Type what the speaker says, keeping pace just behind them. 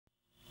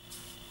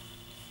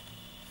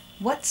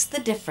What's the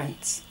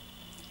difference?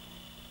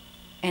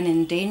 An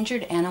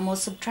endangered animal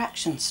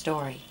subtraction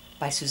story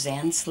by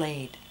Suzanne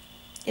Slade.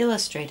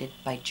 Illustrated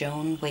by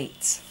Joan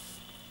Waits.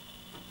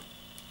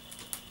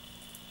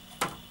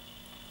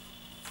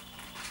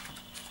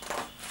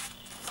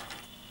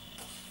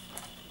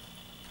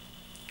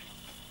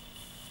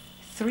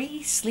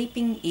 Three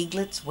sleeping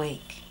eaglets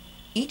wake.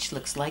 Each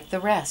looks like the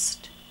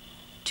rest.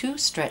 Two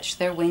stretch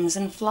their wings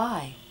and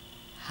fly.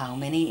 How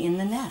many in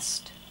the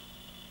nest?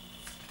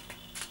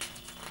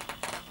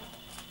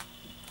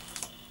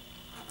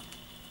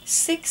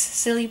 Six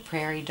silly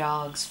prairie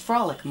dogs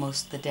frolic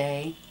most the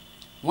day.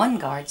 One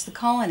guards the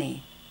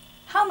colony.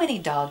 How many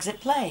dogs at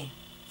play?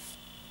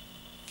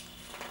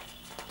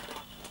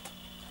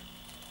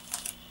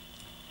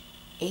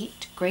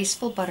 Eight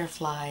graceful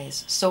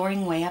butterflies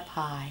soaring way up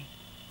high.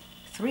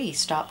 Three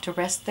stop to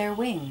rest their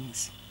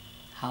wings.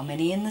 How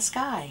many in the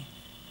sky?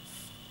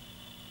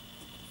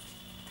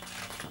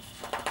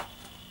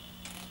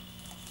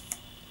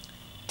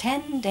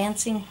 10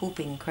 dancing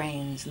whooping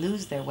cranes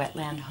lose their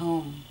wetland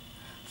home.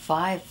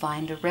 5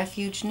 find a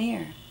refuge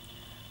near.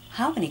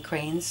 How many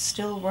cranes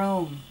still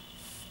roam?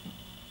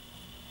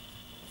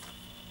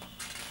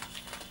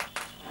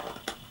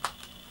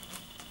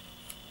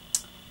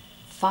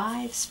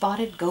 Five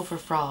spotted gopher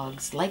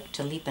frogs like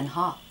to leap and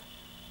hop.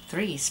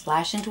 3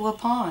 splash into a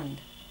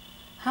pond.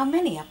 How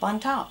many up on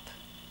top?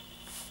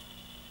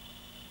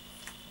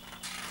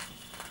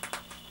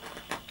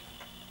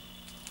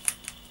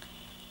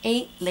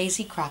 Eight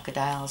lazy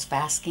crocodiles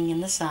basking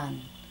in the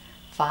sun.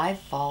 5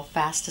 fall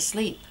fast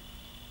asleep.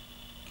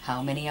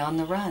 How many on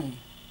the run?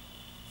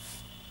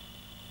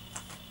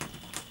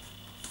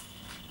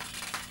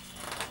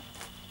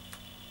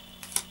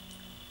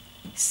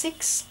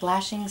 Six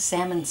splashing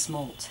salmon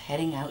smolts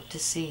heading out to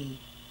sea.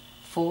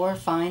 4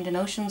 find an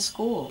ocean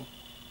school.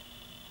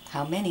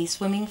 How many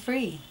swimming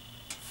free?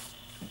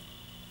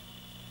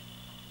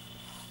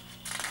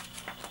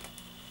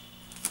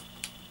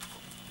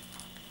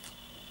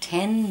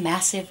 Ten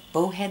massive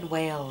bowhead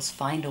whales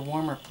find a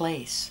warmer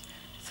place.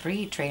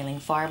 3 trailing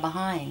far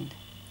behind.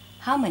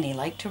 How many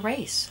like to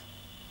race?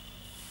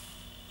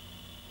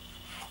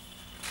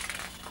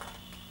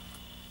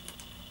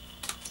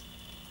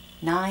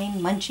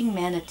 Nine munching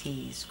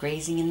manatees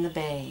grazing in the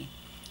bay.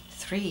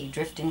 3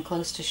 drifting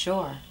close to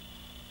shore.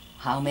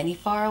 How many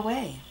far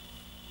away?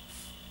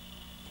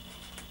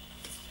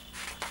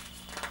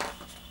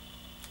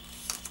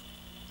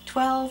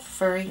 Twelve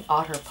furry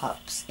otter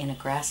pups in a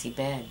grassy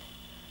bed.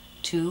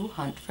 2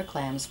 hunt for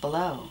clams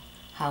below.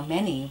 How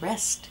many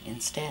rest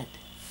instead?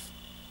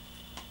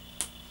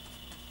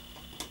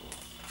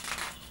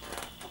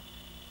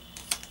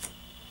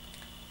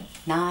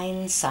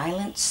 9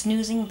 silent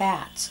snoozing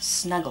bats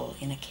snuggle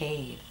in a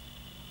cave.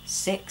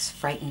 6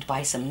 frightened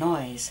by some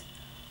noise.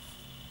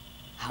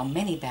 How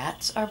many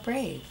bats are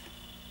brave?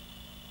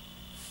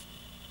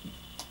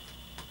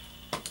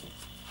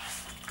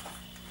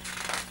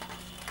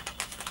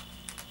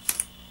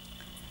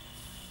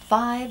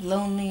 5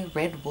 lonely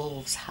red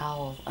wolves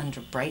howl under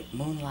bright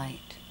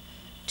moonlight.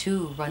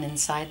 2 run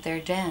inside their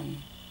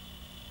den.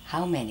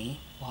 How many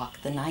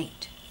walk the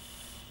night?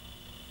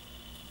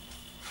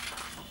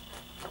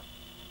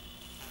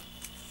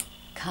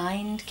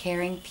 Kind,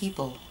 caring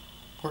people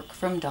work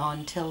from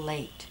dawn till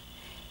late,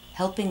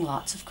 helping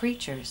lots of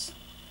creatures.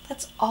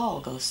 Let's all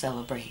go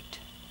celebrate.